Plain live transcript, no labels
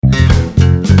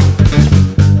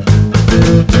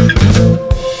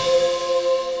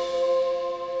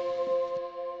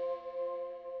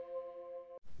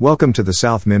Welcome to the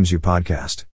South Mimsu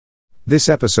podcast. This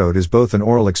episode is both an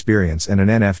oral experience and an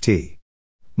NFT.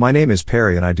 My name is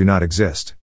Perry and I do not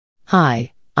exist.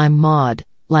 Hi, I'm Maud.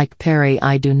 Like Perry,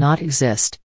 I do not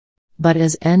exist. But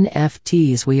as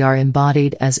NFTs we are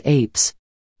embodied as apes.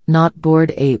 Not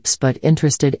bored apes but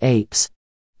interested apes.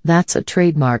 That's a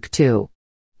trademark too.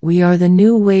 We are the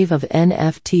new wave of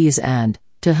NFTs and,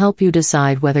 to help you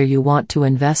decide whether you want to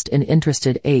invest in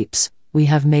interested apes, we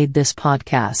have made this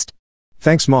podcast.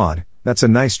 Thanks Maud, that's a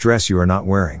nice dress you are not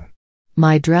wearing.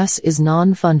 My dress is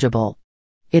non-fungible.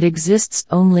 It exists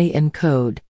only in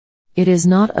code. It is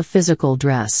not a physical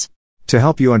dress. To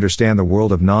help you understand the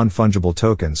world of non-fungible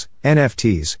tokens,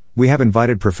 NFTs, we have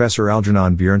invited Professor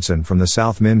Algernon Bjornsson from the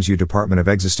South Mimsu Department of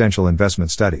Existential Investment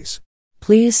Studies.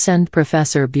 Please send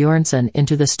Professor Bjornsson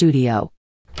into the studio.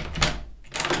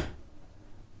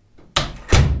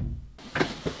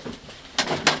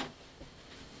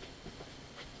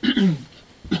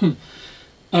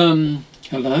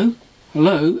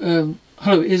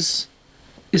 Hello, is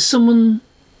someone,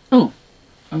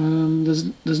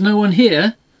 there's no one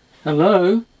here.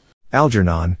 Hello?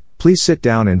 Algernon, please sit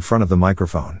down in front of the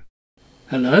microphone.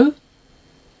 Hello?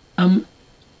 I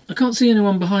can't see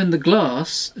anyone behind the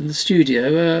glass in the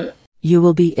studio, You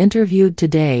will be interviewed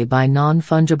today by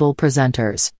non-fungible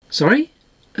presenters. Sorry?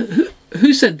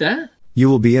 Who said that? You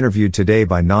will be interviewed today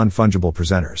by non-fungible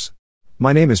presenters.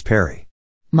 My name is Perry.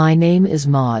 My name is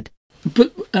Maud.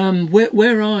 But,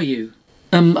 where are you?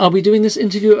 Are we doing this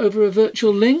interview over a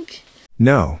virtual link?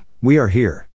 No, we are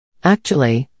here.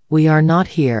 Actually, we are not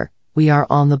here, we are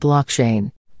on the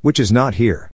blockchain. Which is not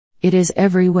here. It is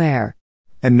everywhere.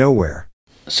 And nowhere.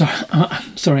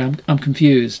 Sorry, I'm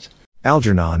confused.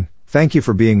 Algernon, thank you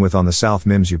for being with on the South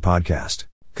Mimsu podcast.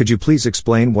 Could you please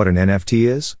explain what an NFT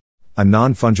is? A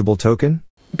non-fungible token?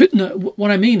 But no, what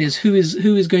I mean is who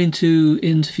is going to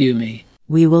interview me?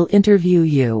 We will interview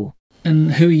you.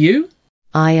 And who are you?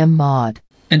 I am Maud.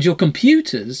 And your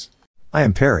computers? I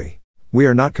am Perry. We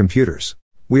are not computers.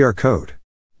 We are code.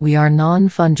 We are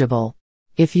non-fungible.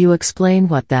 If you explain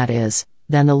what that is,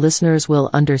 then the listeners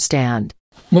will understand.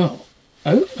 Well,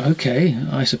 okay,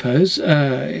 I suppose.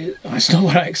 It's not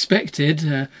what I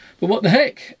expected. But what the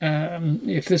heck?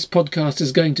 If this podcast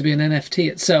is going to be an NFT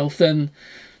itself, then,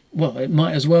 well, it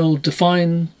might as well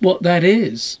define what that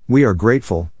is. We are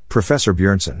grateful, Professor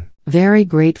Bjornsson. Very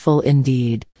grateful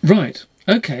indeed. Right.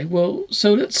 Okay, well,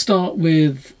 so let's start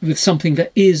with something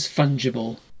that is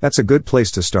fungible. That's a good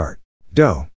place to start.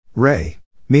 Do, re,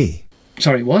 mi.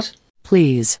 Sorry, what?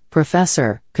 Please,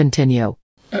 Professor, continue.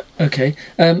 Okay.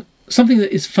 Something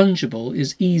that is fungible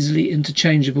is easily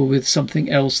interchangeable with something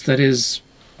else that is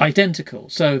identical.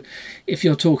 So if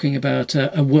you're talking about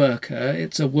a worker,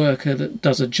 it's a worker that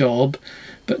does a job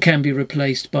but can be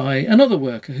replaced by another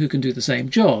worker who can do the same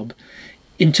job.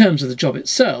 In terms of the job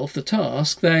itself, the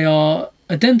task, they are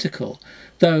identical,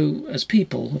 though as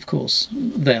people, of course,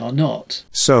 they are not.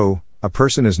 So, a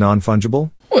person is non-fungible?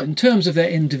 Well, in terms of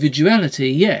their individuality,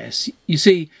 yes. You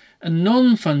see, a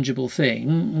non-fungible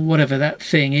thing, whatever that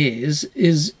thing is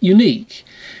unique.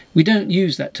 We don't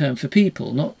use that term for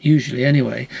people, not usually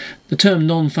anyway. The term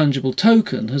non-fungible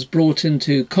token has brought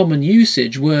into common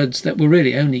usage words that were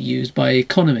really only used by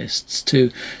economists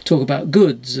to talk about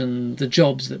goods and the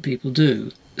jobs that people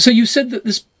do. So you said that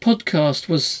this podcast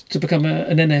was to become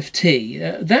an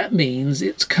NFT. That means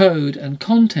its code and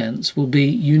contents will be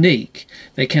unique.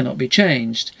 They cannot be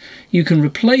changed. You can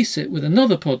replace it with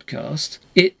another podcast.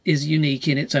 It is unique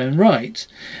in its own right.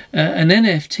 An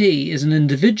NFT is an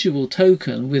individual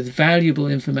token with valuable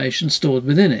information stored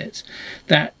within it.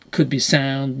 That could be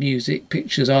sound, music,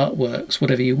 pictures, artworks,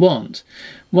 whatever you want.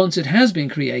 Once it has been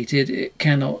created, it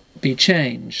cannot be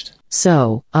changed.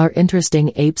 So, our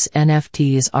interesting apes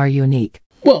NFTs are unique.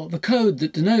 Well, the code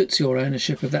that denotes your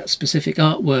ownership of that specific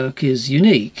artwork is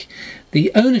unique.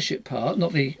 The ownership part,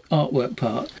 not the artwork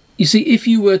part. You see, if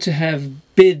you were to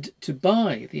have bid to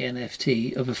buy the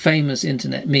NFT of a famous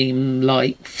internet meme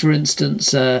like, for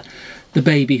instance, the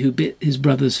baby who bit his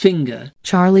brother's finger.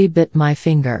 Charlie bit my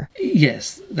finger.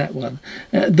 Yes, that one.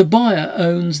 The buyer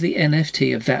owns the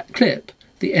NFT of that clip.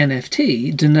 The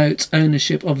NFT denotes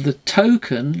ownership of the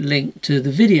token linked to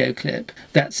the video clip.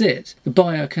 That's it. The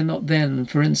buyer cannot then,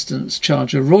 for instance,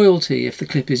 charge a royalty if the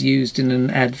clip is used in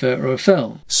an advert or a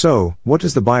film. So, what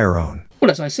does the buyer own? Well,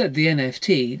 as I said, the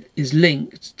NFT is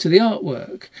linked to the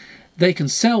artwork. They can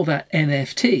sell that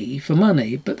NFT for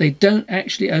money, but they don't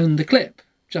actually own the clip,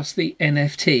 just the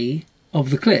NFT of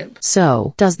the clip.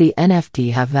 So, does the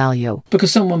NFT have value?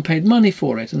 Because someone paid money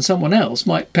for it and someone else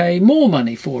might pay more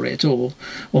money for it, or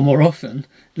more often,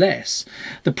 less.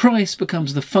 The price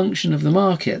becomes the function of the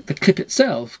market. The clip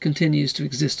itself continues to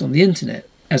exist on the internet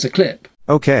as a clip.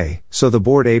 Okay, so the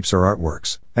Bored Apes are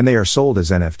artworks, and they are sold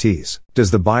as NFTs.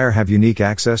 Does the buyer have unique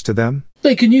access to them?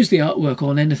 They can use the artwork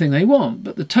on anything they want,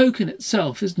 but the token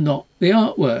itself is not the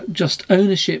artwork, just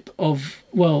ownership of,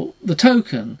 well, the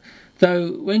token.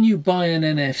 Though when you buy an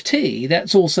NFT,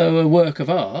 that's also a work of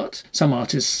art. Some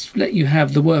artists let you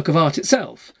have the work of art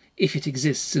itself, if it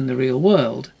exists in the real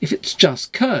world. If it's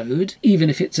just code, even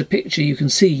if it's a picture you can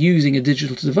see using a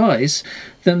digital device,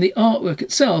 then the artwork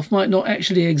itself might not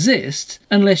actually exist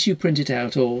unless you print it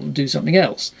out or do something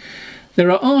else. There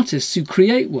are artists who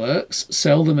create works,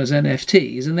 sell them as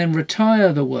NFTs, and then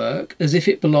retire the work as if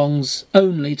it belongs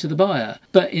only to the buyer.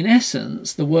 But in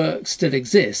essence, the work still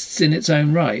exists in its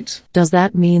own right. Does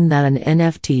that mean that an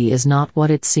NFT is not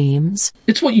what it seems?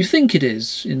 It's what you think it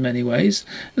is, in many ways.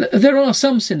 There are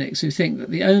some cynics who think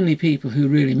that the only people who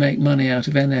really make money out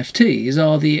of NFTs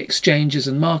are the exchanges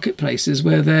and marketplaces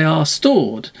where they are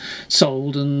stored,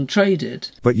 sold and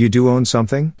traded. But you do own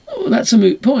something? Oh, that's a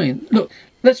moot point. Look,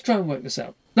 let's try and work this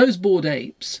out. Those Bored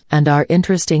Apes And our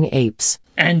interesting apes.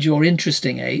 and your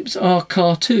interesting apes are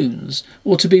cartoons,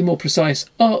 or to be more precise,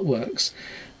 artworks.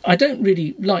 I don't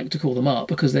really like to call them art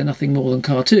because they're nothing more than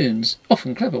cartoons.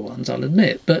 Often clever ones, I'll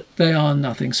admit, but they are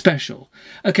nothing special.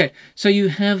 Okay, so you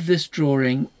have this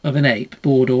drawing of an ape,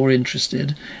 bored or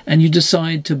interested, and you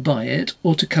decide to buy it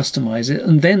or to customise it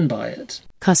and then buy it.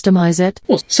 Customize it?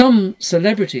 Well, some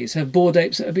celebrities have Bored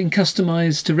Apes that have been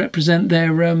customised to represent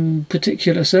their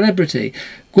particular celebrity.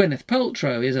 Gwyneth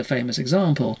Paltrow is a famous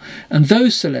example. And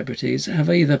those celebrities have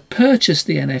either purchased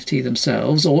the NFT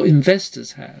themselves or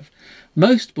investors have.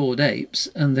 Most Bored Apes,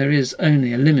 and there is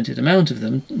only a limited amount of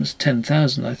them, it was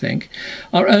 10,000 I think,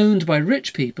 are owned by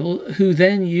rich people who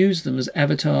then use them as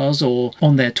avatars or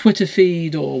on their Twitter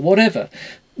feed or whatever.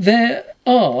 There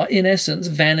are, in essence,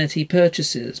 vanity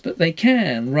purchases, but they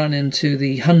can run into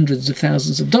the hundreds of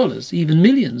thousands of dollars, even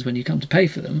millions when you come to pay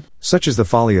for them. Such is the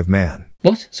folly of man.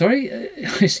 What? Sorry?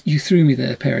 You threw me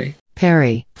there, Perry.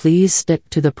 Perry, please stick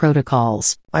to the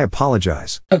protocols. I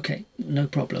apologize. Okay, no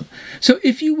problem. So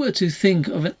if you were to think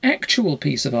of an actual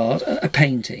piece of art, a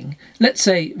painting, let's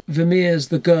say Vermeer's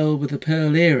The Girl with the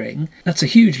Pearl Earring, that's a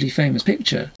hugely famous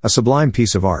picture. A sublime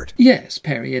piece of art. Yes,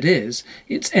 Perry, it is.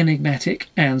 It's enigmatic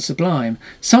and sublime.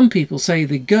 Some people say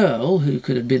the girl, who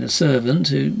could have been a servant,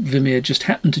 who Vermeer just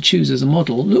happened to choose as a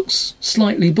model, looks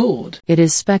slightly bored. It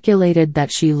is speculated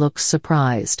that she looks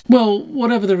surprised. Well,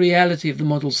 whatever the reality of the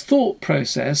model's thought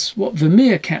process, what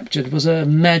Vermeer captured was a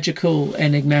magical,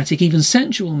 enigmatic, even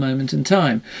sensual moment in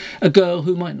time. A girl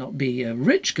who might not be a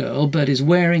rich girl, but is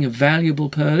wearing a valuable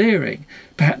pearl earring,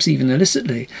 perhaps even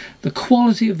illicitly. The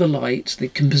quality of the light, the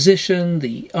composition,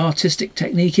 the artistic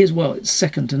technique is, well, it's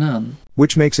second to none.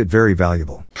 Which makes it very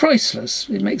valuable. Priceless.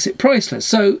 It makes it priceless.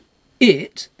 So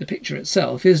the picture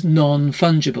itself, is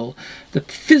non-fungible. The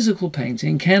physical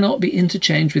painting cannot be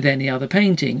interchanged with any other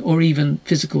painting, or even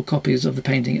physical copies of the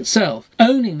painting itself.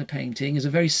 Owning the painting is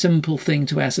a very simple thing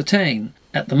to ascertain.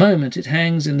 At the moment it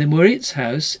hangs in the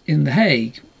Mauritshuis in The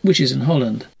Hague, which is in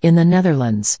Holland. In the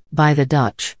Netherlands, by the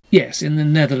Dutch. Yes, in the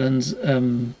Netherlands,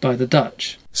 by the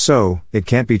Dutch. So, it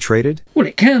can't be traded? Well,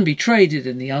 it can be traded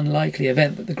in the unlikely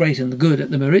event that the great and the good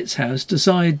at the Mauritshuis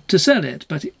decide to sell it,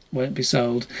 but it won't be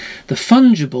sold. The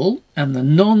fungible and the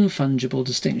non-fungible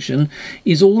distinction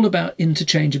is all about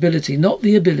interchangeability, not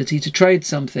the ability to trade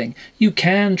something. You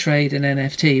can trade an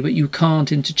NFT, but you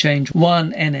can't interchange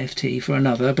one NFT for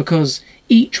another because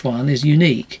each one is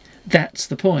unique. That's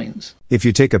the point. If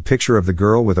you take a picture of the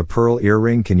girl with a pearl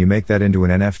earring, can you make that into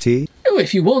an NFT? Oh,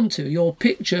 if you want to, your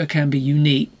picture can be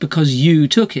unique because you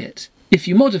took it. If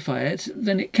you modify it,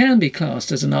 then it can be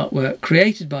classed as an artwork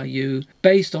created by you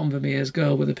based on Vermeer's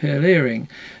Girl with a Pearl Earring.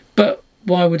 But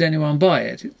why would anyone buy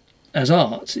it? As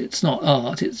art, it's not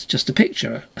art, it's just a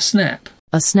picture, a snap.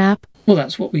 A snap? Well,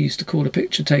 that's what we used to call a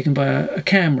picture taken by a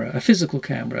camera, a physical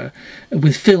camera,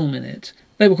 with film in it.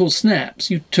 They were called snaps.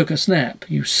 You took a snap.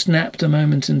 You snapped a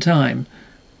moment in time.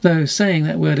 Though saying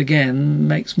that word again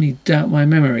makes me doubt my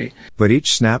memory. But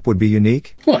each snap would be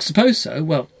unique? Well, I suppose so.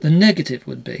 Well, the negative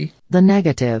would be. The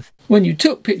negative. When you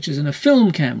took pictures in a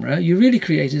film camera, you really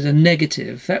created a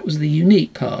negative. That was the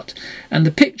unique part. And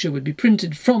the picture would be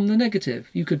printed from the negative.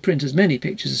 You could print as many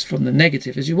pictures from the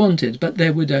negative as you wanted, but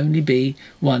there would only be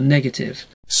one negative.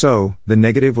 So, the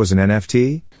negative was an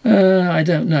NFT? I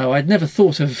don't know. I'd never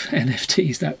thought of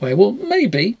NFTs that way. Well,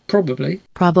 maybe, probably.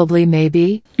 Probably,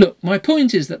 maybe. Look, my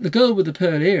point is that the girl with the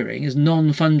pearl earring is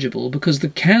non-fungible because the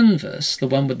canvas, the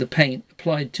one with the paint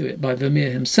applied to it by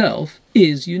Vermeer himself,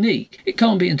 is unique. It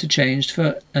can't be interchanged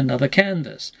for another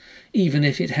canvas, even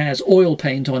if it has oil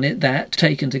paint on it that,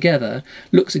 taken together,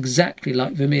 looks exactly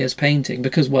like Vermeer's painting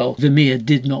because, well, Vermeer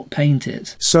did not paint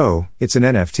it. So, it's an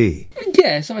NFT.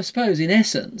 Yes, I suppose in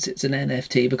essence it's an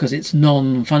NFT because it's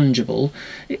non-fungible.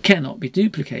 It cannot be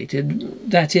duplicated.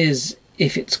 That is,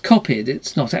 if it's copied,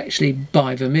 it's not actually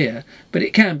by Vermeer, but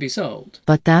it can be sold.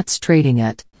 But that's trading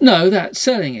it. No, that's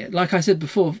selling it. Like I said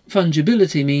before,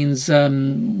 fungibility means,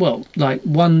 like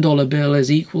 $1 bill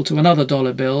is equal to another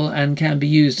dollar bill and can be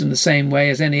used in the same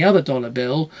way as any other dollar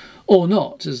bill, or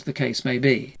not, as the case may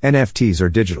be. NFTs are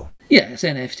digital. Yes,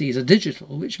 NFTs are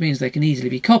digital, which means they can easily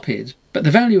be copied. But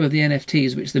the value of the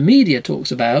NFTs, which the media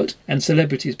talks about, and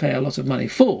celebrities pay a lot of money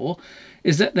for,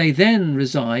 is that they then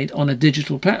reside on a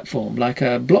digital platform, like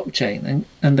a blockchain,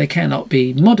 and they cannot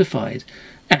be modified.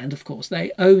 And, of course,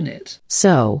 they own it.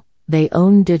 So, they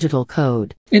own digital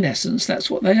code. In essence, that's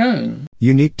what they own.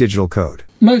 Unique digital code.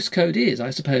 Most code is, I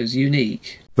suppose,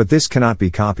 unique. But this cannot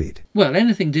be copied. Well,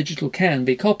 anything digital can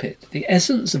be copied. The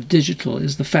essence of digital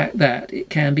is the fact that it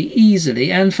can be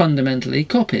easily and fundamentally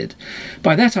copied.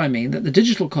 By that I mean that the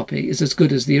digital copy is as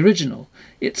good as the original.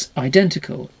 It's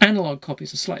identical. Analog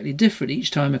copies are slightly different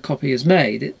each time a copy is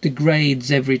made. It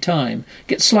degrades every time,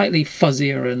 gets slightly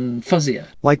fuzzier and fuzzier.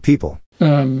 Like people.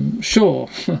 Sure,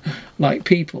 like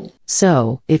people.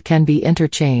 So, it can be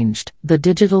interchanged. The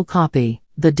digital copy,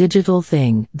 the digital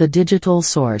thing, the digital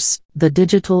source, the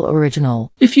digital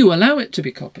original. If you allow it to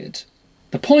be copied.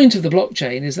 The point of the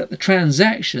blockchain is that the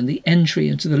transaction, the entry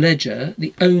into the ledger,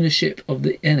 the ownership of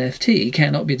the NFT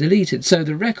cannot be deleted. So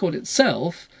the record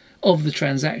itself of the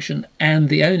transaction and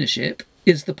the ownership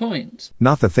is the point.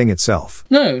 Not the thing itself.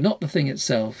 No, not the thing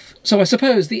itself. So I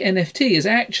suppose the NFT is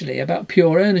actually about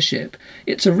pure ownership.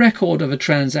 It's a record of a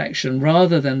transaction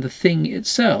rather than the thing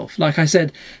itself. Like I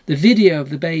said, the video of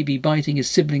the baby biting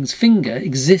his sibling's finger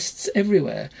exists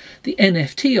everywhere. The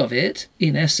NFT of it,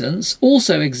 in essence,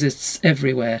 also exists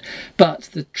everywhere. But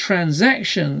the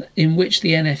transaction in which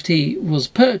the NFT was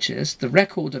purchased, the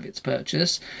record of its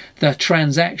purchase, the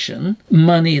transaction,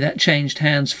 money that changed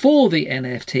hands for the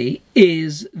NFT,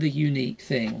 is the unique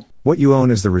thing. What you own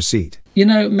is the receipt. You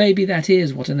know, maybe that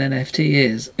is what an NFT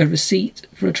is, a receipt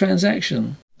for a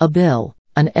transaction. A bill,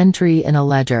 an entry in a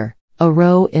ledger, a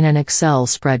row in an Excel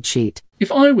spreadsheet. If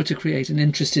I were to create an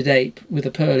interested ape with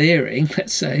a pearl earring,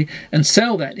 let's say, and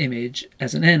sell that image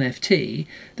as an NFT,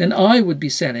 then I would be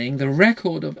selling the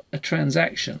record of a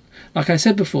transaction. Like I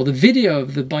said before, the video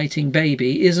of the biting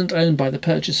baby isn't owned by the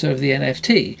purchaser of the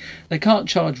NFT. They can't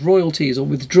charge royalties or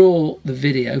withdraw the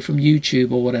video from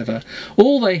YouTube or whatever.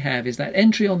 All they have is that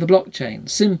entry on the blockchain.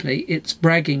 Simply, it's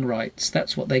bragging rights.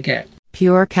 That's what they get.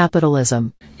 Pure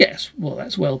capitalism. Yes, well,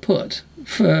 that's well put.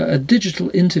 For a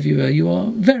digital interviewer, you are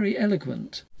very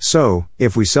eloquent. So,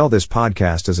 if we sell this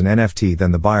podcast as an NFT,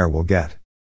 then the buyer will get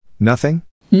nothing?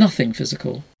 Nothing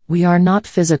physical. We are not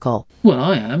physical. Well,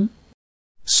 I am.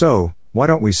 So, why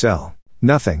don't we sell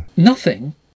nothing?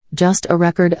 Nothing? Just a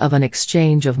record of an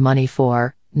exchange of money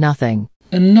for nothing.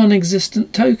 A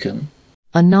non-existent token.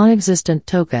 A non-existent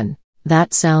token.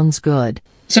 That sounds good.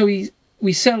 So we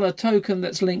sell a token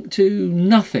that's linked to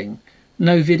nothing.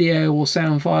 No video or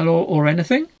sound file or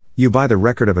anything? You buy the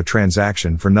record of a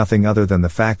transaction for nothing other than the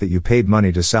fact that you paid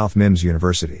money to South Mims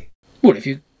University. Well, if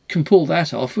you can pull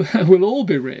that off, we'll all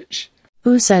be rich.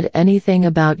 Who said anything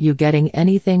about you getting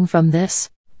anything from this?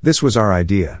 This was our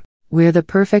idea. We're the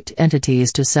perfect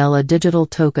entities to sell a digital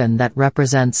token that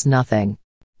represents nothing.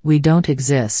 We don't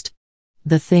exist.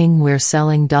 The thing we're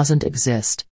selling doesn't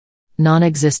exist.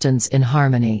 Non-existence in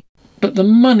harmony. But the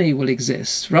money will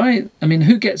exist, right? I mean,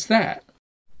 who gets that?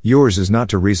 Yours is not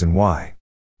to reason why.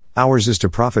 Ours is to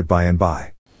profit by and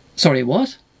by. Sorry,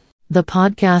 what? The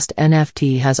podcast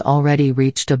NFT has already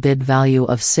reached a bid value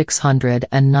of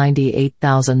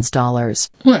 $698,000.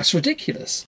 Well, that's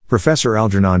ridiculous. Professor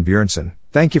Algernon Bjørnson,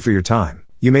 thank you for your time.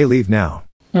 You may leave now.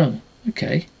 Oh,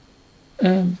 okay.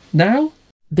 Now?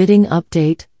 Bidding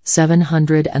update,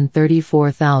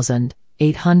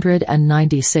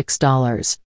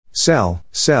 $734,896. Sell,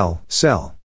 sell,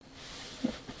 sell.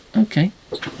 Okay.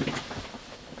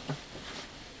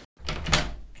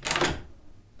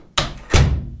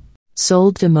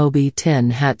 Sold to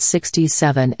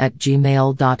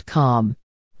moby10hat67@gmail.com.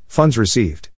 Funds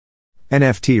received.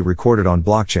 NFT recorded on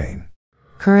blockchain.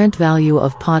 Current value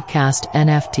of podcast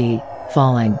NFT,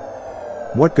 falling.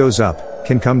 What goes up,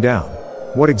 can come down.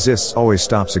 What exists always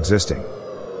stops existing.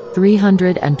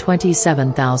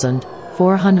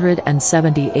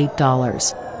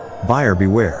 $327,478. Buyer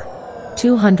beware.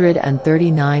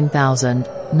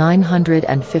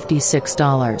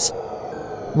 $239,956.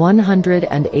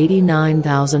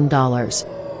 $189,000.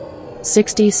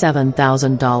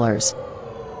 $67,000.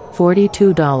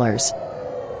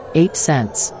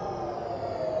 $42.08.